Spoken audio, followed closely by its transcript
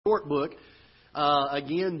short book.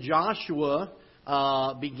 Again, Joshua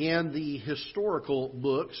began the historical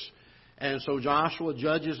books. And so Joshua,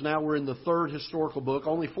 Judges, now we're in the third historical book,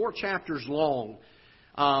 only 4 chapters long.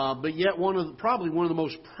 But yet probably one of the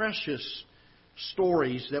most precious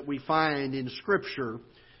stories that we find in Scripture,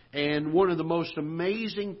 and one of the most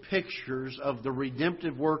amazing pictures of the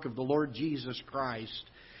redemptive work of the Lord Jesus Christ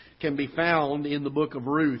can be found in the book of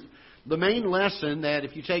Ruth. The main lesson that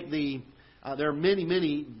if you take there are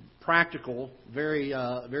many practical,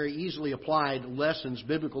 very easily applied lessons,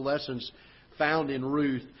 biblical lessons found in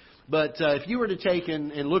Ruth. But if you were to take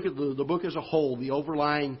and look at the book as a whole, the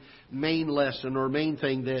overlying main lesson or main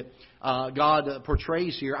thing that God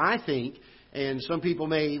portrays here, I think, and some people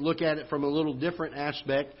may look at it from a little different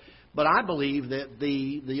aspect, but I believe that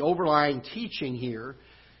the overlying teaching here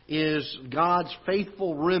is God's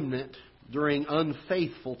faithful remnant during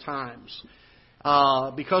unfaithful times.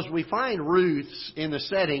 Because we find Ruth's in the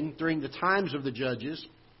setting during the times of the Judges,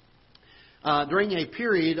 during a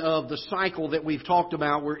period of the cycle that we've talked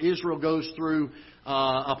about where Israel goes through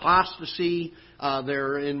apostasy,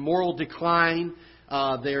 they're in moral decline,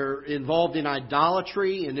 they're involved in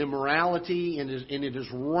idolatry and immorality, and it is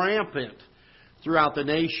rampant throughout the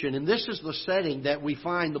nation. And this is the setting that we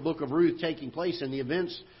find the book of Ruth taking place in, the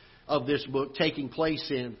events of this book taking place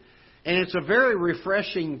in. And it's a very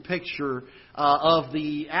refreshing picture of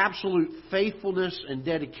the absolute faithfulness and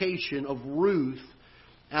dedication of Ruth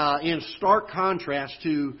in stark contrast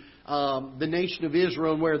to the nation of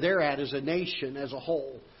Israel and where they're at as a nation as a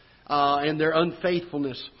whole, and their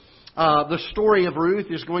unfaithfulness. The story of Ruth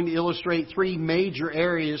is going to illustrate 3 major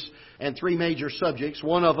areas and 3 major subjects.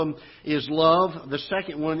 One of them is love. The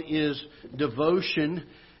second one is devotion.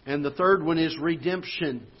 And the third one is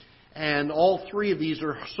redemption. And all 3 of these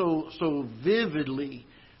are so vividly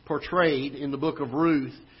portrayed in the book of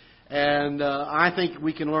Ruth. And I think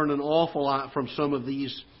we can learn an awful lot from some of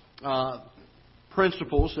these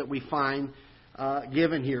principles that we find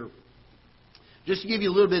given here. Just to give you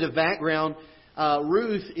a little bit of background,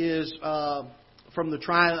 Ruth is from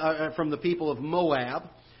the people of Moab.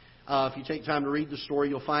 If you take time to read the story,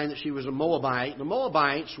 you'll find that she was a Moabite. The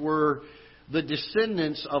Moabites were the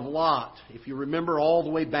descendants of Lot. If you remember all the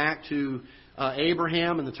way back to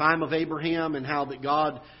Abraham and the time of Abraham, and how that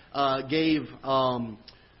God gave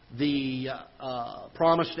the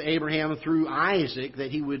promise to Abraham through Isaac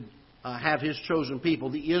that he would have his chosen people,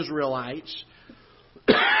 the Israelites,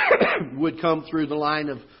 would come through the line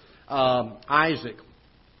of Isaac.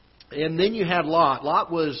 And then you had Lot.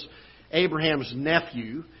 Lot was Abraham's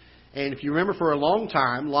nephew. And if you remember, for a long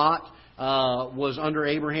time, Lot was under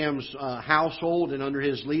Abraham's household and under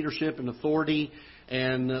his leadership and authority,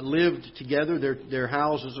 and lived together. Their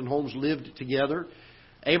houses and homes lived together.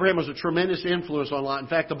 Abraham was a tremendous influence on Lot. In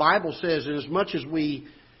fact, the Bible says, in as much as we,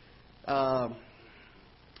 and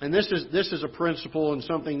this is a principle and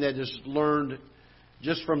something that is learned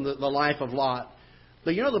just from the life of Lot.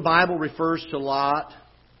 But you know, the Bible refers to Lot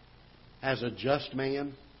as a just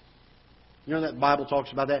man. You know that the Bible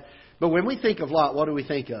talks about that. But when we think of Lot, what do we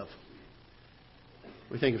think of?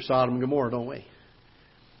 We think of Sodom and Gomorrah, don't we?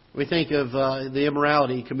 We think of the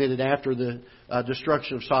immorality committed after the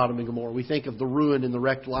destruction of Sodom and Gomorrah. We think of the ruin and the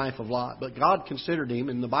wrecked life of Lot. But God considered him,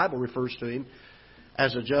 and the Bible refers to him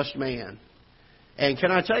as a just man. And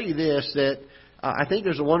can I tell you this, that I think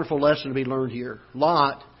there's a wonderful lesson to be learned here.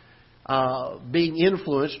 Lot, being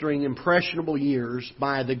influenced during impressionable years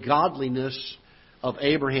by the godliness of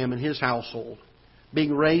Abraham and his household,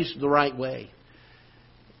 being raised the right way,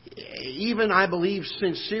 even, I believe,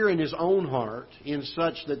 sincere in his own heart, in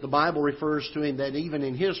such that the Bible refers to him that even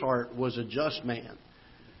in his heart was a just man,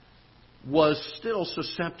 was still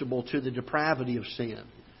susceptible to the depravity of sin.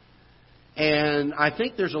 And I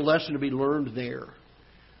think there's a lesson to be learned there,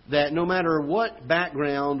 that no matter what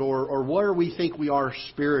background or where we think we are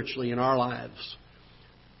spiritually in our lives,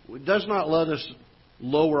 it does not let us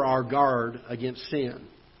lower our guard against sin.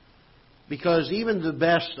 Because even the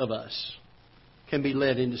best of us can be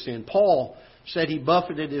led into sin. Paul said he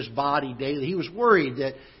buffeted his body daily. He was worried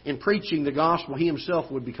that in preaching the gospel, he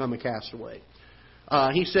himself would become a castaway.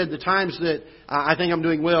 He said the times that I think I'm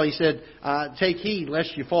doing well, he said, take heed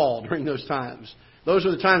lest you fall during those times. Those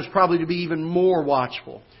are the times probably to be even more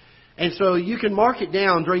watchful. And so you can mark it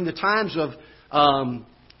down during the times of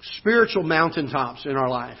spiritual mountaintops in our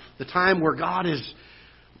life. The time where God is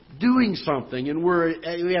doing something and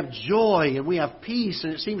we have joy and we have peace,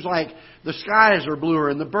 and it seems like the skies are bluer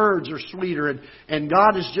and the birds are sweeter, and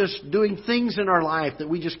God is just doing things in our life that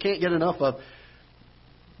we just can't get enough of.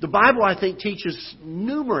 The Bible, I think, teaches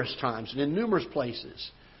numerous times and in numerous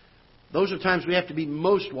places. Those are times we have to be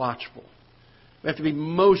most watchful. We have to be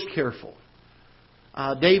most careful.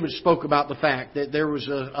 David spoke about the fact that there was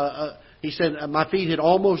he said, my feet had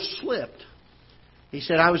almost slipped. He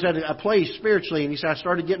said, I was at a place spiritually, and he said, I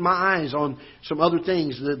started getting my eyes on some other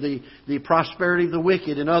things, the prosperity of the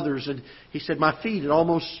wicked and others. And he said, my feet had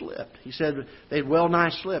almost slipped. He said, they'd well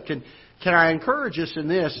nigh slipped. And can I encourage us in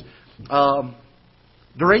this?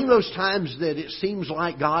 During those times that it seems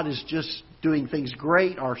like God is just doing things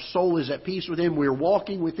great, our soul is at peace with Him, we're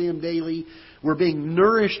walking with Him daily, we're being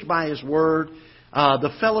nourished by His Word,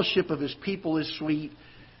 the fellowship of His people is sweet.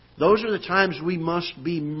 Those are the times we must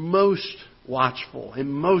be most watchful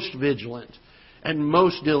and most vigilant and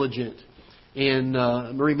most diligent in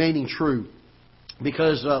remaining true.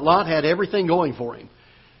 Because Lot had everything going for him,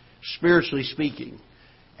 spiritually speaking,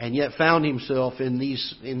 and yet found himself in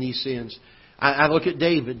these sins. I look at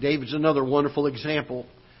David. David's another wonderful example.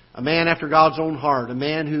 A man after God's own heart. A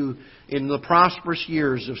man who, in the prosperous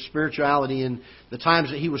years of spirituality and the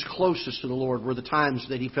times that he was closest to the Lord, were the times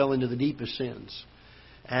that he fell into the deepest sins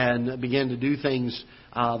and began to do things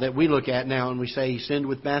that we look at now and we say he sinned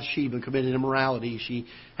with Bathsheba, committed immorality. He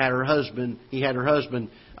had her husband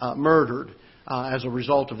murdered as a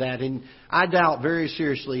result of that. And I doubt very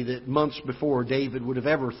seriously that months before David would have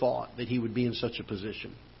ever thought that he would be in such a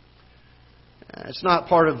position. It's not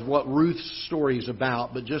part of what Ruth's story is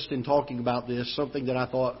about, but just in talking about this, something that I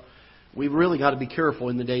thought we've really got to be careful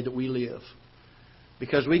in the day that we live.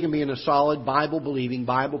 Because we can be in a solid, Bible-believing,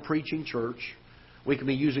 Bible-preaching church. We can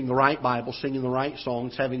be using the right Bible, singing the right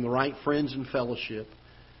songs, having the right friends and fellowship,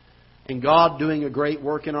 and God doing a great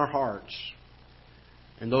work in our hearts.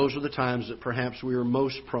 And those are the times that perhaps we are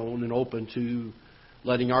most prone and open to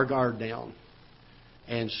letting our guard down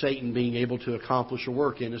and Satan being able to accomplish a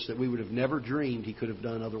work in us that we would have never dreamed he could have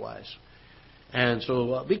done otherwise. And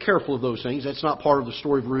so be careful of those things. That's not part of the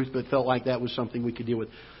story of Ruth, but felt like that was something we could deal with.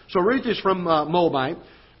 So Ruth is from Moabite,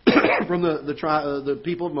 from the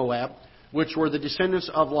people of Moab, which were the descendants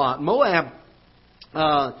of Lot. Moab,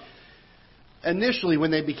 initially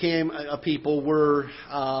when they became a people, were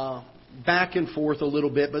back and forth a little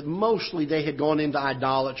bit, but mostly they had gone into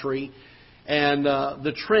idolatry. And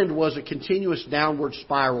the trend was a continuous downward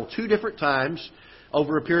spiral. 2 different times,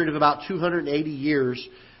 over a period of about 280 years,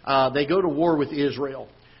 they go to war with Israel.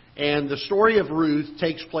 And the story of Ruth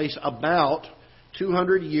takes place about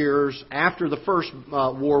 200 years after the first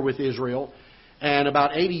war with Israel, and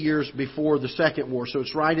about 80 years before the second war. So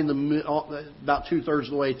it's right in about 2/3 of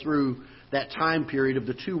the way through that time period of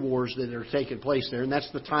the 2 wars that are taking place there. And that's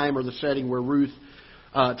the time or the setting where Ruth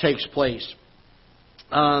takes place.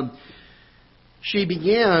 She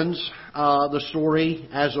begins the story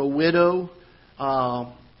as a widow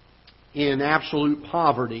in absolute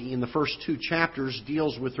poverty. In the first 2 chapters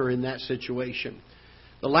deals with her in that situation.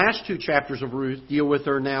 The last 2 chapters of Ruth deal with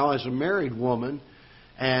her now as a married woman,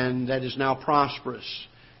 and that is now prosperous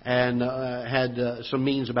and had some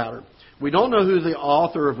means about her. We don't know who the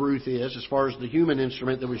author of Ruth is as far as the human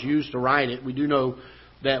instrument that was used to write it. We do know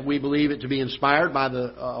that we believe it to be inspired by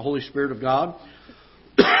the Holy Spirit of God.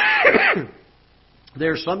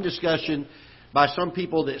 There's some discussion by some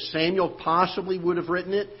people that Samuel possibly would have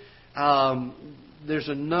written it. There's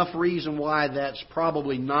enough reason why that's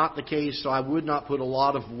probably not the case, so I would not put a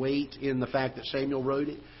lot of weight in the fact that Samuel wrote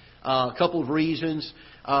it. A couple of reasons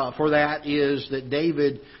for that is that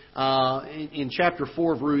David, in chapter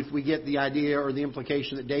 4 of Ruth, we get the idea or the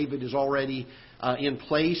implication that David is already in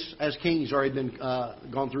place as king. He's already been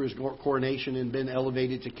gone through his coronation and been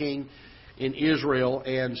elevated to king in Israel,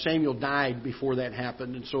 and Samuel died before that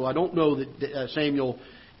happened. And so I don't know that Samuel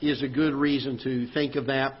is a good reason to think of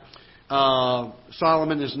that.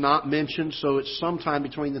 Solomon is not mentioned, so it's sometime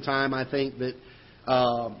between the time I think that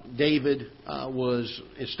David was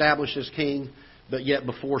established as king, but yet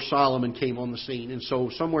before Solomon came on the scene. And so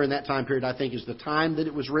somewhere in that time period, I think, is the time that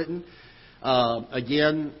it was written.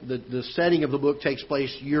 Again, the setting of the book takes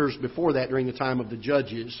place years before that, during the time of the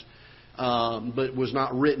judges, but was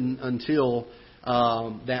not written until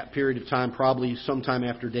that period of time, probably sometime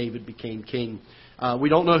after David became king. We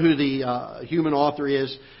don't know who the human author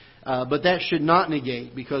is, but that should not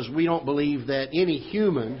negate, because we don't believe that any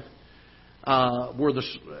human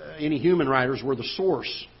writers were the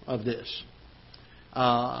source of this.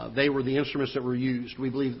 They were the instruments that were used. We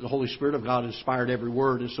believe that the Holy Spirit of God inspired every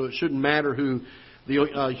word, and so it shouldn't matter who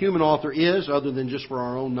the human author is, other than just for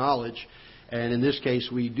our own knowledge. And in this case,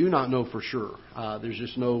 we do not know for sure. There's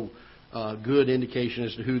just no good indication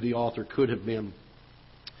as to who the author could have been.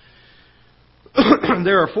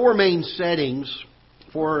 There are 4 main settings,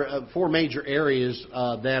 four major areas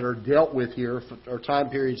that are dealt with here, or time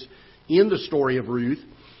periods in the story of Ruth.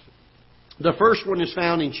 The first one is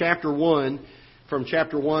found in chapter 1, from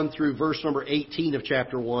chapter 1 through verse number 18 of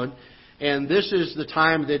chapter 1. And this is the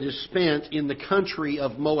time that is spent in the country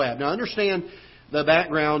of Moab. Now understand the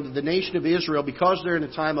background. The nation of Israel, because they're in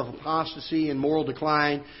a time of apostasy and moral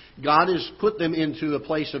decline, God has put them into a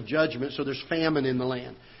place of judgment, so there's famine in the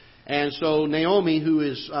land. And so Naomi, who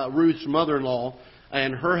is Ruth's mother-in-law,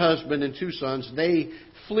 and her husband and 2 sons, they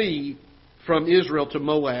flee from Israel to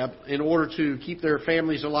Moab in order to keep their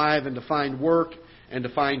families alive and to find work and to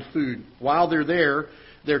find food. While they're there,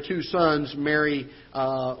 their 2 sons marry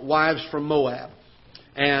wives from Moab.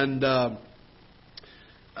 And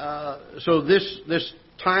so this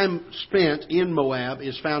time spent in Moab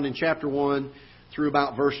is found in chapter 1 through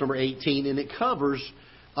about verse number 18, and it covers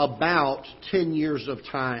about 10 years of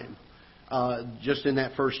time just in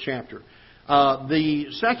that first chapter. The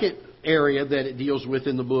second area that it deals with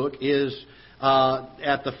in the book is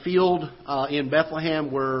at the field in Bethlehem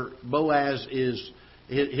where Boaz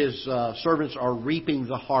his servants are reaping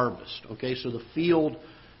the harvest. Okay, so the field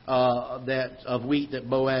of wheat that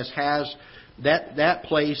Boaz has, that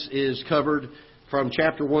place is covered from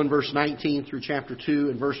chapter 1, verse 19 through chapter 2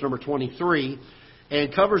 and verse number 23,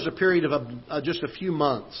 and covers a period of just a few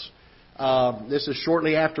months. This is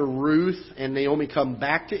shortly after Ruth and Naomi come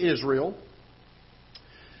back to Israel.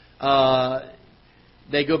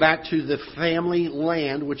 They go back to the family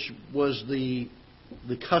land, which was the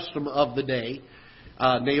custom of the day.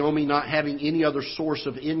 Naomi, not having any other source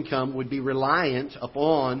of income, would be reliant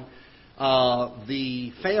upon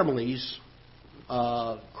the family's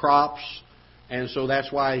crops, and so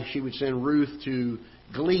that's why she would send Ruth to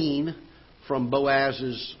glean from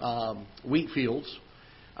Boaz's wheat fields.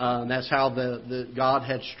 That's how the God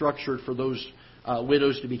had structured for those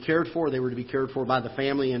widows to be cared for. They were to be cared for by the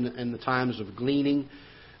family in the times of gleaning.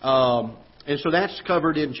 And so that's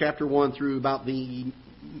covered in chapter 1 through about the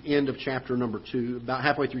end of chapter number 2, about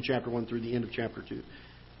halfway through chapter 1 through the end of chapter 2.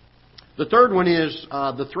 The third one is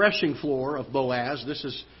the threshing floor of Boaz. This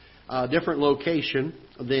is a different location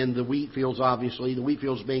than the wheat fields, obviously. The wheat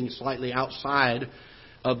fields being slightly outside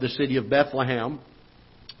of the city of Bethlehem.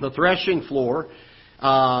 The threshing floor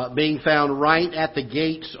being found right at the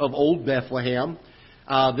gates of Old Bethlehem.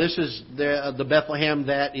 This is the Bethlehem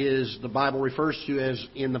that is the Bible refers to as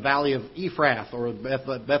in the valley of Ephrath, or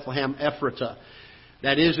Bethlehem Ephratah.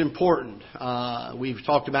 That is important. We've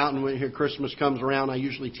talked about, and when here Christmas comes around, I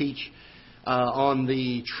usually teach on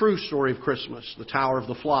the true story of Christmas, the Tower of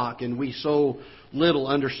the Flock, and we so little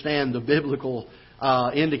understand the biblical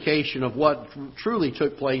indication of what truly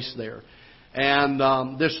took place there.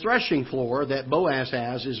 And this threshing floor that Boaz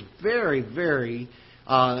has is very, very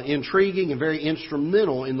intriguing and very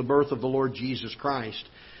instrumental in the birth of the Lord Jesus Christ.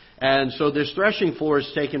 And so this threshing floor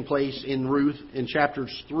has taken place in Ruth in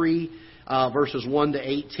chapters 3, verses 1 to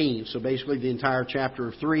 18. So basically the entire chapter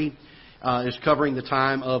of 3 is covering the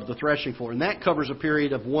time of the threshing floor. And that covers a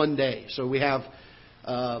period of 1 day. So we have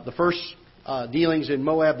the first dealings in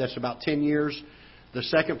Moab, that's about 10 years. The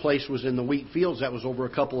second place was in the wheat fields. That was over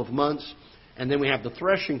a couple of months. And then we have the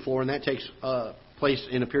threshing floor, and that takes place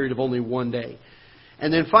in a period of only 1 day.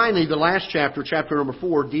 And then finally, the last chapter, chapter number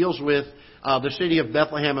 4, deals with the city of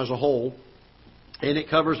Bethlehem as a whole. And it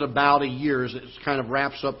covers about a year as it kind of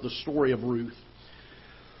wraps up the story of Ruth.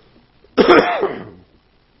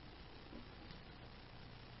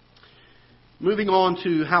 Moving on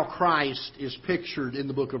to how Christ is pictured in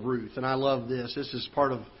the book of Ruth. And I love this. This is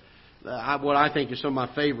part of what I think is some of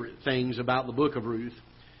my favorite things about the book of Ruth.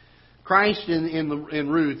 Christ in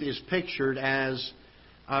Ruth is pictured as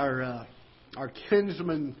our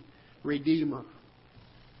kinsman redeemer.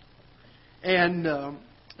 And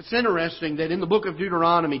it's interesting that in the book of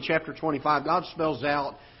Deuteronomy, chapter 25, God spells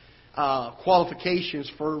out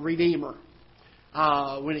qualifications for a redeemer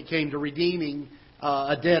when it came to redeeming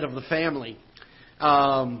a debt of the family.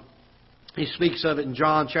 He speaks of it in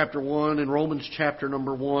John chapter 1, in Romans chapter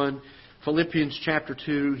number 1, Philippians chapter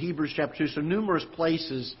 2, Hebrews chapter 2. So numerous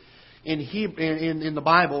places in the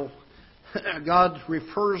Bible, God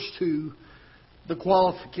refers to the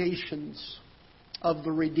qualifications of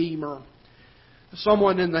the Redeemer.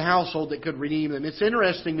 Someone in the household that could redeem them. It's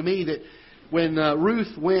interesting to me that when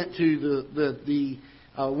Ruth went to the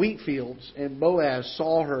wheat fields and Boaz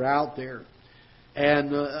saw her out there,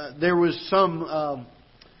 and there was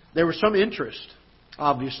some interest.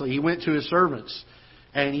 Obviously, he went to his servants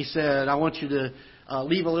and he said, "I want you to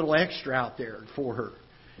leave a little extra out there for her."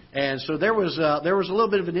 And so there was a little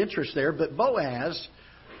bit of an interest there, but Boaz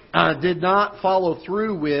did not follow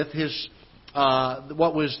through with his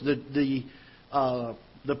what was the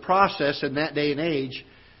process in that day and age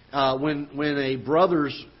when a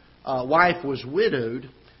brother's wife was widowed.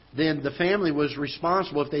 then the family was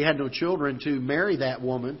responsible, if they had no children, to marry that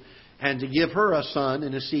woman and to give her a son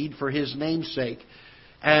and a seed for his namesake.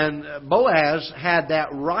 And Boaz had that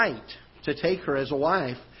right to take her as a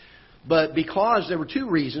wife. But because there were two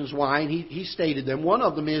reasons why, and he stated them. One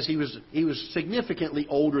of them is he was significantly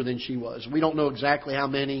older than she was. We don't know exactly how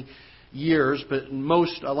many years, but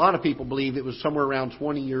a lot of people believe it was somewhere around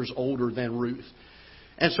 20 years older than Ruth.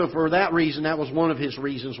 And so for that reason, that was one of his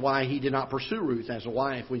reasons why he did not pursue Ruth as a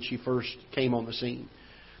wife when she first came on the scene.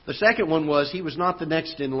 The second one was he was not the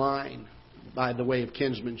next in line by the way of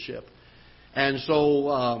kinsmanship. And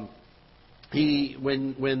so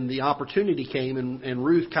when the opportunity came and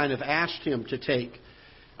Ruth kind of asked him to take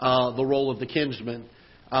the role of the kinsman,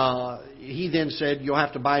 he then said, "You'll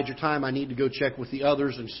have to bide your time. I need to go check with the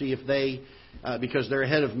others and see if they, because they're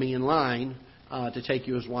ahead of me in line to take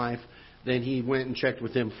you as wife." Then he went and checked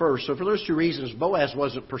with them first. So for those two reasons, Boaz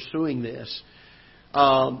wasn't pursuing this.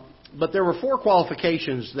 But there were four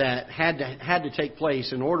qualifications that had to take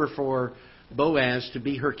place in order for Boaz to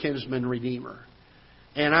be her kinsman redeemer.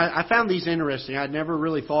 And I found these interesting. I'd never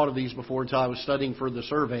really thought of these before until I was studying for the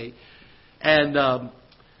survey. And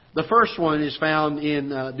the first one is found in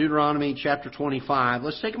Deuteronomy chapter 25.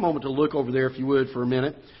 Let's take a moment to look over there, if you would, for a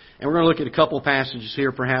minute. And we're going to look at a couple passages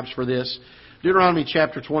here, perhaps, for this. Deuteronomy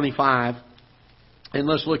chapter 25. And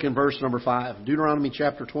let's look in verse number 5. Deuteronomy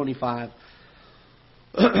chapter 25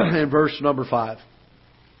 and verse number 5.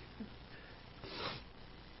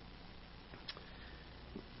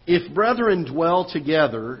 If brethren dwell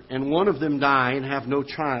together, and one of them die and have no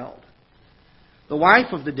child, the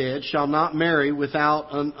wife of the dead shall not marry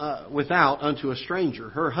without unto a stranger.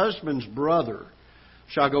 Her husband's brother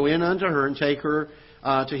shall go in unto her and take her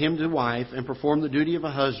to him to wife, and perform the duty of a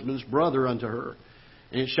husband's brother unto her.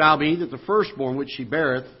 And it shall be that the firstborn which she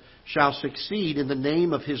beareth shall succeed in the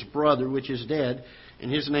name of his brother which is dead,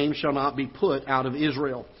 and his name shall not be put out of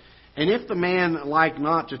Israel. And if the man like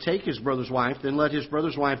not to take his brother's wife, then let his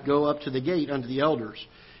brother's wife go up to the gate unto the elders,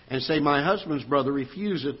 and say, My husband's brother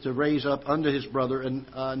refuseth to raise up unto his brother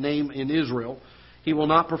a name in Israel. He will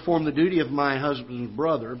not perform the duty of my husband's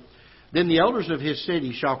brother. Then the elders of his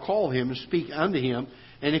city shall call him and speak unto him.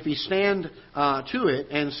 And if he stand to it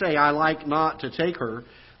and say, I like not to take her,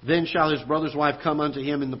 then shall his brother's wife come unto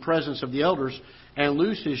him in the presence of the elders, and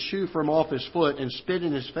loose his shoe from off his foot, and spit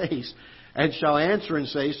in his face, and shall answer and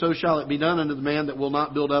say, So shall it be done unto the man that will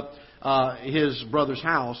not build up his brother's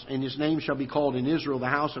house, and his name shall be called in Israel the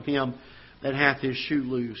house of him that hath his shoe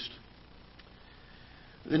loosed.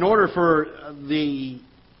 In order for the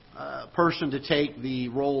person to take the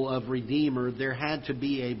role of redeemer, there had to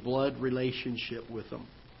be a blood relationship with them.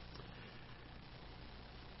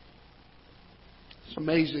 It's an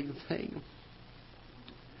amazing thing.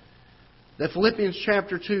 That Philippians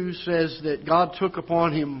chapter 2 says that God took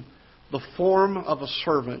upon him the form of a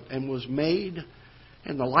servant and was made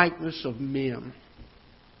in the likeness of men.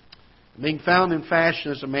 Being found in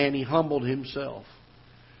fashion as a man, he humbled himself.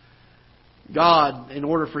 God, in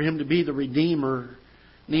order for him to be the Redeemer,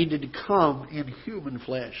 needed to come in human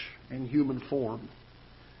flesh and human form.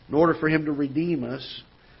 In order for him to redeem us,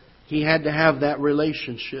 he had to have that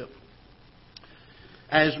relationship.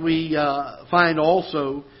 As we find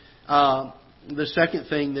also, the second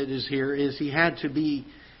thing that is here is he had to be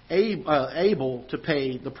able to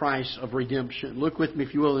pay the price of redemption. Look with me,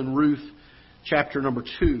 if you will, in Ruth chapter number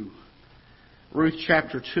 2. Ruth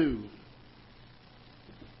chapter 2.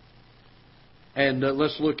 And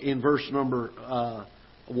let's look in verse number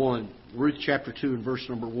 1. Ruth chapter 2 and verse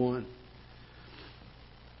number 1.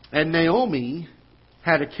 And Naomi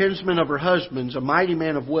had a kinsman of her husband's, a mighty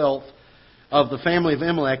man of wealth of the family of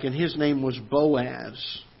Elimelech, and his name was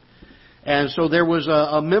Boaz. And so there was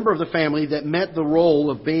a member of the family that met the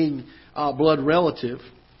role of being a blood relative.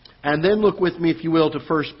 And then look with me, if you will, to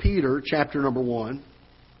 1 Peter chapter number 1.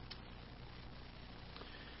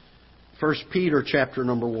 1 Peter chapter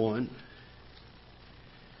number 1.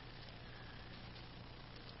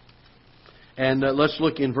 And let's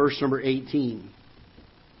look in verse number 18.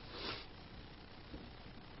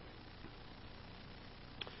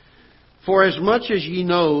 For as much as ye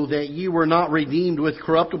know that ye were not redeemed with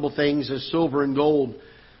corruptible things as silver and gold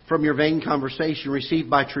from your vain conversation received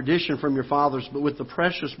by tradition from your fathers, but with the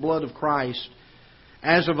precious blood of Christ,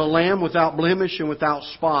 as of a lamb without blemish and without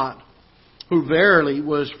spot, who verily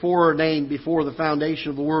was foreordained before the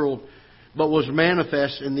foundation of the world, but was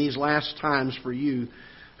manifest in these last times for you,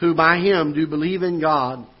 who by him do believe in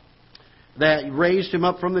God, that raised him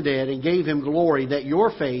up from the dead and gave him glory, that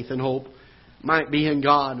your faith and hope might be in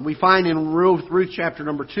God. We find in Ruth chapter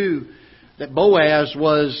number 2 that Boaz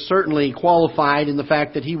was certainly qualified in the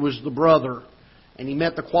fact that he was the brother And he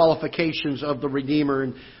met the qualifications of the Redeemer.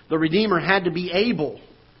 And the Redeemer had to be able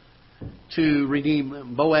to redeem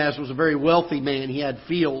them. Boaz was a very wealthy man. He had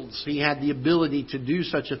fields. He had the ability to do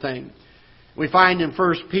such a thing. We find in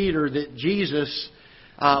 1 Peter that Jesus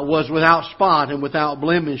was without spot and without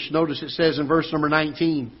blemish. Notice it says in verse number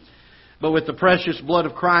 19, but with the precious blood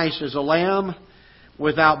of Christ as a lamb,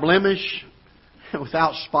 without blemish,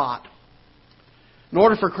 without spot. In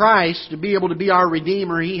order for Christ to be able to be our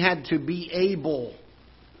Redeemer, He had to be able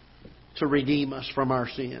to redeem us from our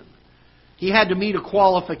sin. He had to meet a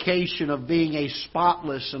qualification of being a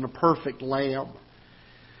spotless and a perfect lamb.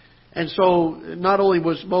 And so not only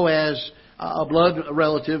was Boaz a blood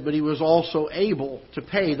relative, but he was also able to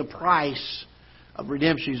pay the price of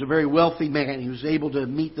redemption. He's a very wealthy man. He was able to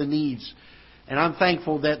meet the needs. And I'm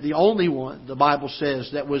thankful that the only one, the Bible says,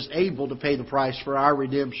 that was able to pay the price for our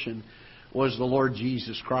redemption was the Lord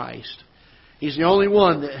Jesus Christ. He's the only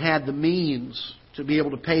one that had the means to be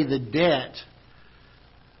able to pay the debt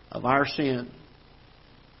of our sin.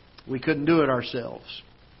 We couldn't do it ourselves.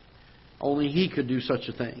 Only He could do such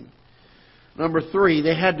a thing. Number 3,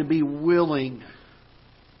 they had to be willing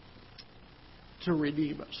to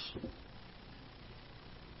redeem us.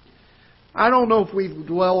 I don't know if we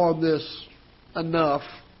dwell on this enough,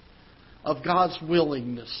 of God's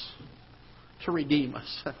willingness to redeem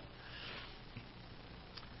us.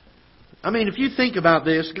 I mean, if you think about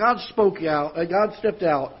this, God stepped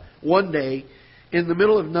out one day in the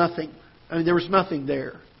middle of nothing. I mean, there was nothing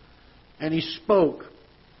there. And He spoke.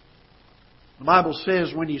 The Bible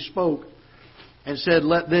says when He spoke and said,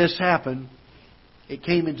 let this happen, it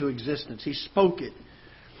came into existence. He spoke it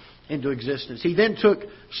into existence. He then took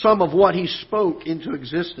some of what He spoke into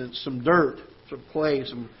existence, some dirt, some clay,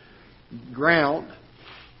 some ground,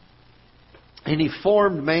 and He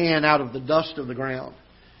formed man out of the dust of the ground.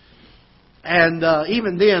 And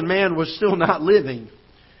even then, man was still not living.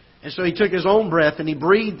 And so He took His own breath and He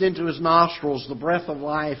breathed into his nostrils the breath of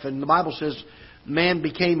life. And the Bible says man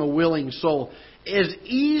became a willing soul. As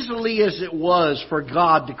easily as it was for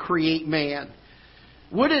God to create man,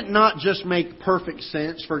 would it not just make perfect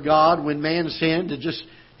sense for God when man sinned to just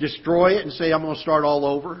destroy it and say, I'm going to start all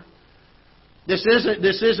over? This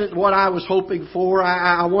isn't what I was hoping for.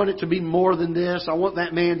 I want it to be more than this. I want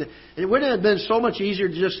that man to... It wouldn't have been so much easier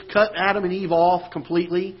to just cut Adam and Eve off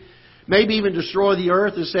completely. Maybe even destroy the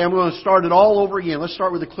earth and say, I'm going to start it all over again. Let's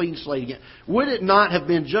start with a clean slate again. Would it not have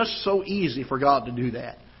been just so easy for God to do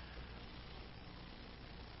that?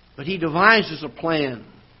 But He devises a plan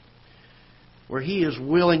where He is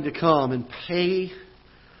willing to come and pay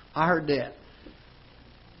our debt.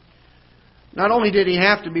 Not only did He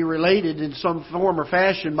have to be related in some form or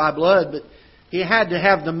fashion by blood, but He had to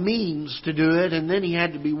have the means to do it, and then He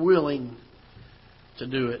had to be willing to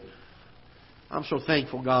do it. I'm so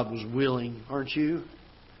thankful God was willing, aren't you?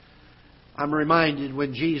 I'm reminded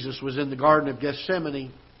when Jesus was in the Garden of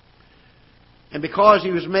Gethsemane, and because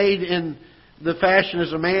He was made in the fashion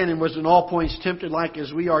as a man and was in all points tempted like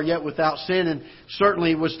as we are, yet without sin, and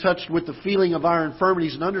certainly was touched with the feeling of our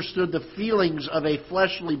infirmities and understood the feelings of a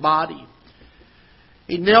fleshly body.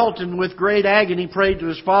 He knelt and with great agony prayed to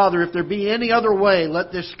His Father, if there be any other way,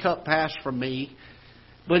 let this cup pass from me.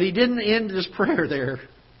 But He didn't end His prayer there.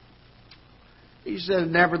 He said,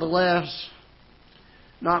 nevertheless,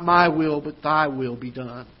 not my will, but Thy will be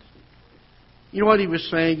done. You know what He was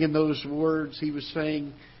saying in those words? He was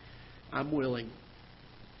saying, I'm willing.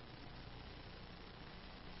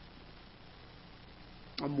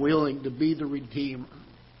 I'm willing to be the Redeemer.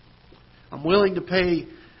 I'm willing to pay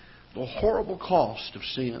the horrible cost of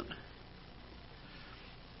sin.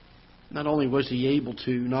 Not only was He able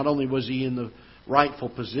to, not only was He in the rightful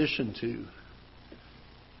position to,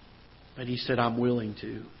 but He said, I'm willing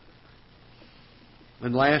to.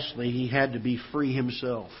 And lastly, He had to be free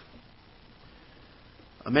Himself.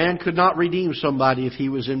 A man could not redeem somebody if he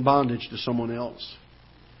was in bondage to someone else.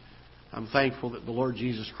 I'm thankful that the Lord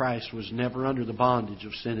Jesus Christ was never under the bondage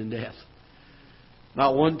of sin and death.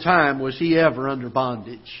 Not one time was He ever under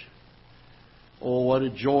bondage. Oh, what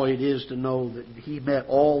a joy it is to know that He met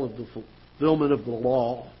all of the fulfillment of the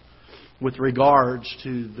law with regards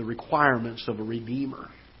to the requirements of a Redeemer.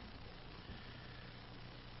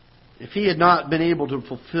 If He had not been able to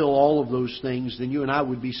fulfill all of those things, then you and I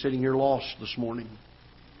would be sitting here lost this morning.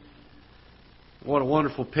 What a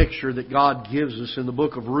wonderful picture that God gives us in the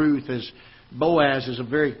book of Ruth, as Boaz is a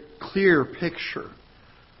very clear picture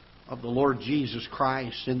of the Lord Jesus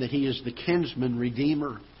Christ, and that He is the kinsman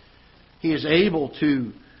redeemer. He is able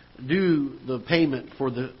to do the payment for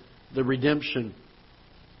the redemption.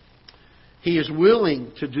 He is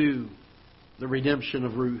willing to do the redemption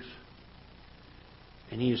of Ruth.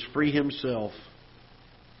 And He is free Himself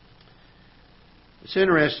It's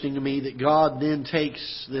interesting to me that God then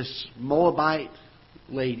takes this Moabite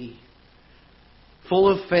lady, full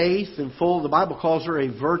of faith and the Bible calls her a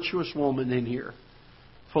virtuous woman in here,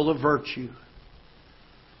 full of virtue.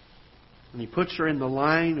 And He puts her in the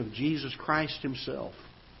line of Jesus Christ Himself.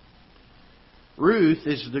 Ruth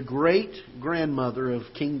is the great-grandmother of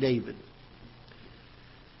King David.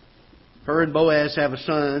 Her and Boaz have a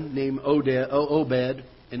son named Obed,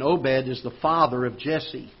 and Obed is the father of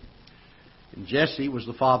Jesse. And Jesse was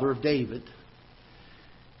the father of David.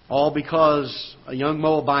 All because a young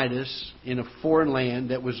Moabitess in a foreign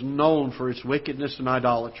land that was known for its wickedness and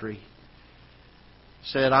idolatry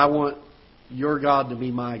said, I want your God to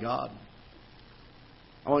be my God.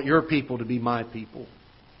 I want your people to be my people.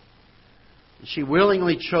 And she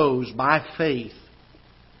willingly chose by faith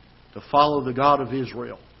to follow the God of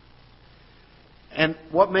Israel. And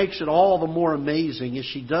what makes it all the more amazing is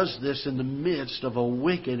she does this in the midst of a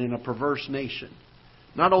wicked and a perverse nation.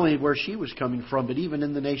 Not only where she was coming from, but even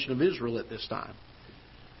in the nation of Israel at this time.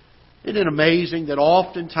 Isn't it amazing that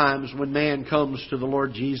oftentimes when man comes to the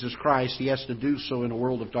Lord Jesus Christ, he has to do so in a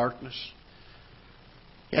world of darkness?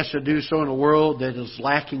 He has to do so in a world that is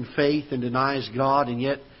lacking faith and denies God, and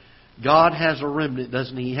yet God has a remnant,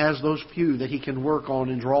 doesn't He? He has those few that He can work on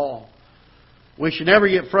and draw. We should never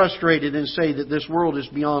get frustrated and say that this world is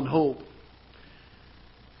beyond hope.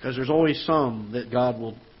 Because there's always some that God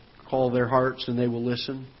will call their hearts and they will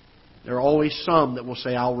listen. There are always some that will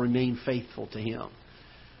say, I'll remain faithful to Him.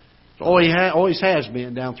 It always has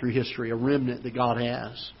been down through history, a remnant that God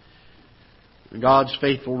has. And God's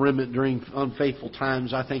faithful remnant during unfaithful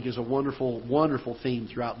times, I think, is a wonderful, wonderful theme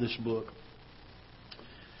throughout this book.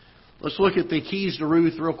 Let's look at the keys to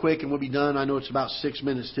Ruth real quick and we'll be done. I know it's about 6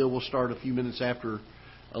 minutes till. We'll start a few minutes after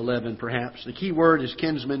 11 perhaps. The key word is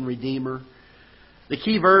kinsman redeemer. The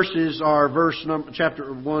key verses are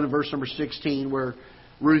chapter 1 and verse number 16, where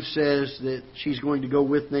Ruth says that she's going to go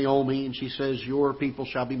with Naomi, and she says, your people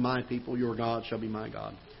shall be my people, your God shall be my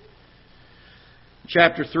God.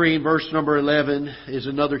 Chapter 3 and verse number 11 is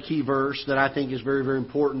another key verse that I think is very, very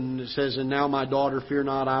important. It says, and now my daughter, fear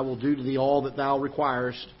not, I will do to thee all that thou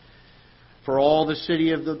requirest. For all the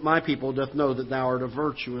city of my people doth know that thou art a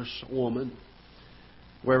virtuous woman.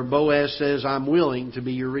 Where Boaz says, I'm willing to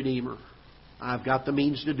be your redeemer. I've got the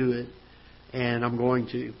means to do it, and I'm going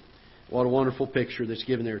to. What a wonderful picture that's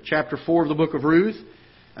given there. Chapter 4 of the book of Ruth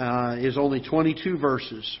is only 22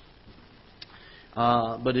 verses,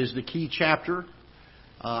 but is the key chapter,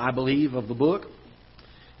 I believe, of the book.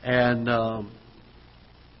 And I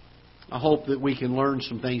hope that we can learn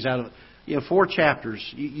some things out of it. 4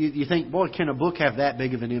 chapters. You think, boy, can a book have that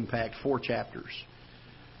big of an impact? 4 chapters.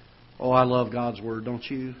 Oh, I love God's Word, don't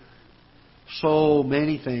you? So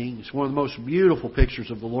many things. One of the most beautiful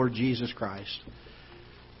pictures of the Lord Jesus Christ.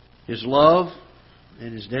 His love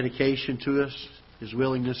and His dedication to us. His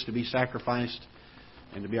willingness to be sacrificed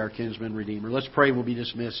and to be our kinsman redeemer. Let's pray. We'll be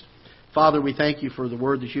dismissed. Father, we thank You for the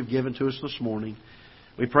Word that You've given to us this morning.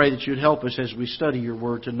 We pray that You'd help us as we study Your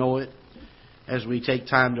Word to know it. As we take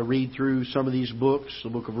time to read through some of these books, the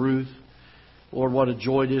book of Ruth. Lord, what a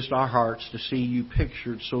joy it is to our hearts to see You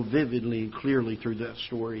pictured so vividly and clearly through that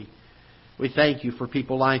story. We thank You for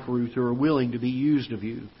people like Ruth who are willing to be used of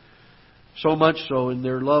You. So much so in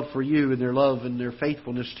their love for You and their love and their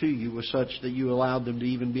faithfulness to You was such that You allowed them to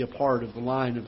even be a part of the line of